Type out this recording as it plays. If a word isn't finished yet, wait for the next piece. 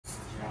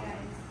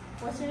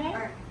What's your name?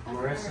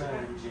 Marissa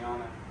and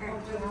Gianna.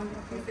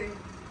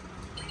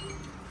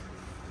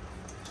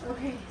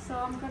 Okay, so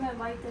I'm gonna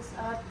light this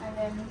up and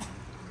then.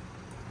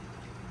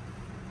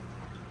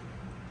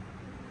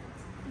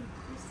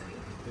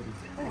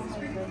 Oh my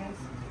goodness.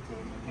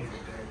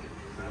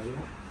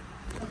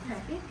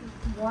 Okay.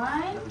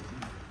 1,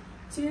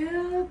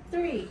 2,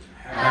 3.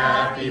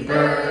 Happy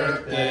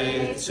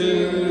birthday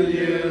to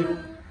you.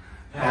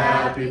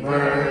 Happy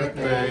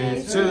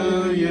birthday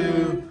to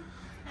you.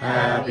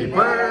 Happy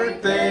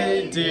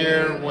birthday,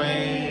 dear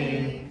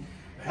Wayne.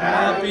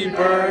 Happy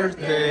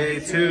birthday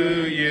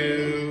to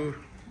you.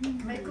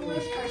 Make a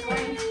wish first,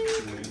 Wayne.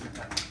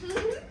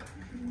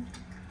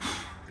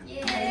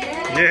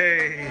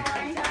 Yay.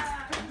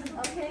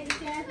 Okay, you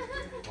can.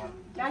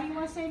 Daddy, you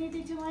want to say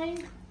anything to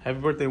Wayne? Happy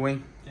birthday,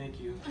 Wayne. Thank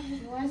you.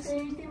 You want to say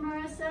anything,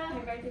 Marissa?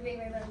 Happy birthday,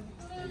 baby.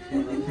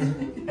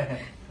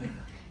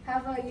 How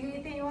about you?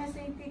 Anything you want to say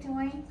anything to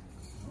Wayne?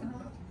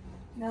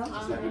 No?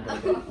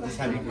 Just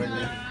happy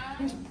birthday.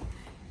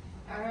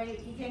 All right,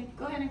 you can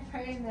go ahead and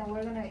pray and then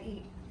we're going to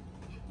eat.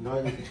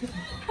 No,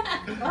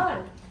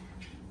 God.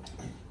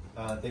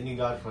 thank you,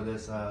 God, for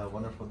this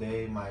wonderful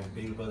day, my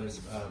baby brother's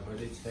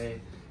birthday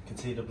today.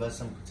 Continue to bless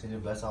him, continue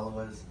to bless all of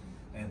us.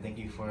 And thank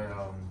you for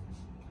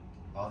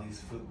all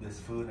this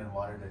food and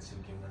water that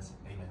you've given us.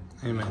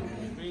 Amen.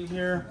 Amen. Being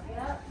here.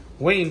 Yep.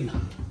 Wayne,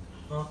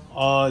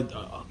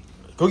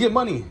 go get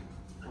money.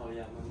 Oh,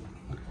 yeah,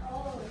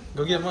 Oh,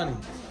 Go get money.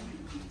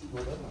 you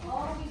get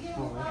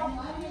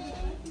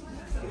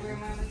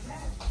money.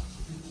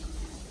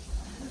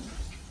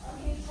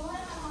 Okay, go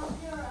ahead and help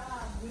your,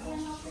 you can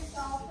help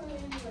yourself put in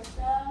your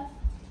stuff.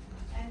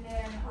 And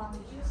then,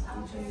 juice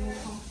out there.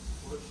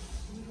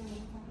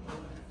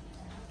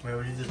 Wait,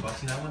 were you just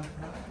watching that one?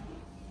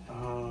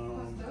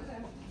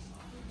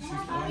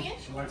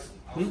 She likes.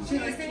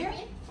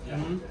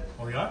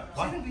 Oh, we are?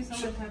 What?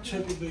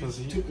 Because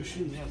he took a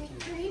shoe. Yeah.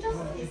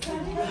 It's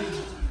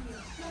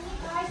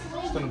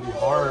It's gonna be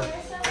hard.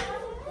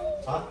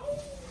 Huh?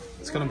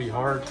 It's gonna be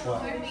hard.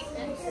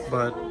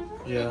 But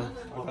yeah.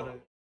 I gotta...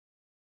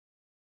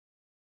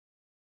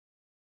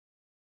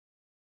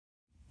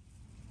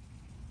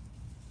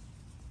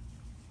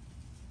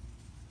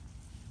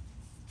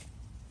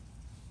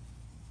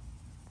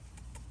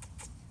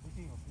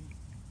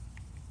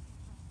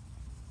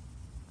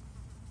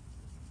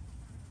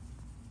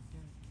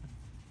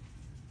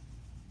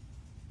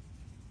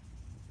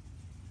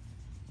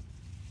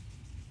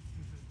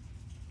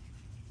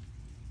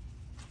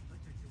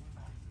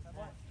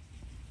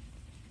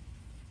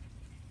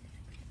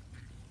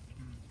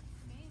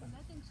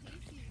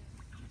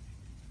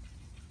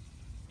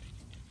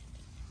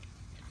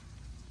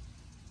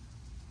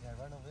 Yeah,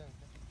 run over there.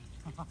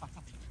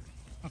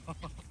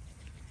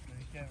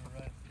 You can't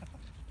run.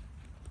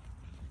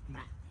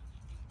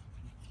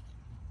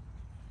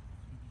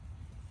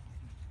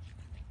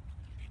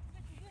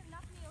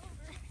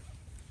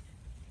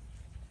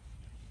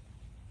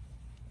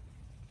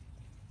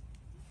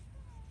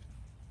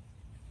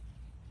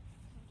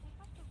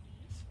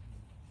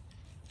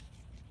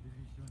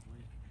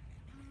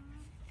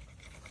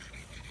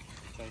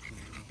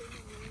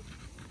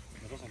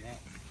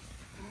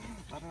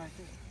 Why did I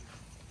do it?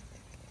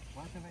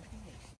 Why did I do it?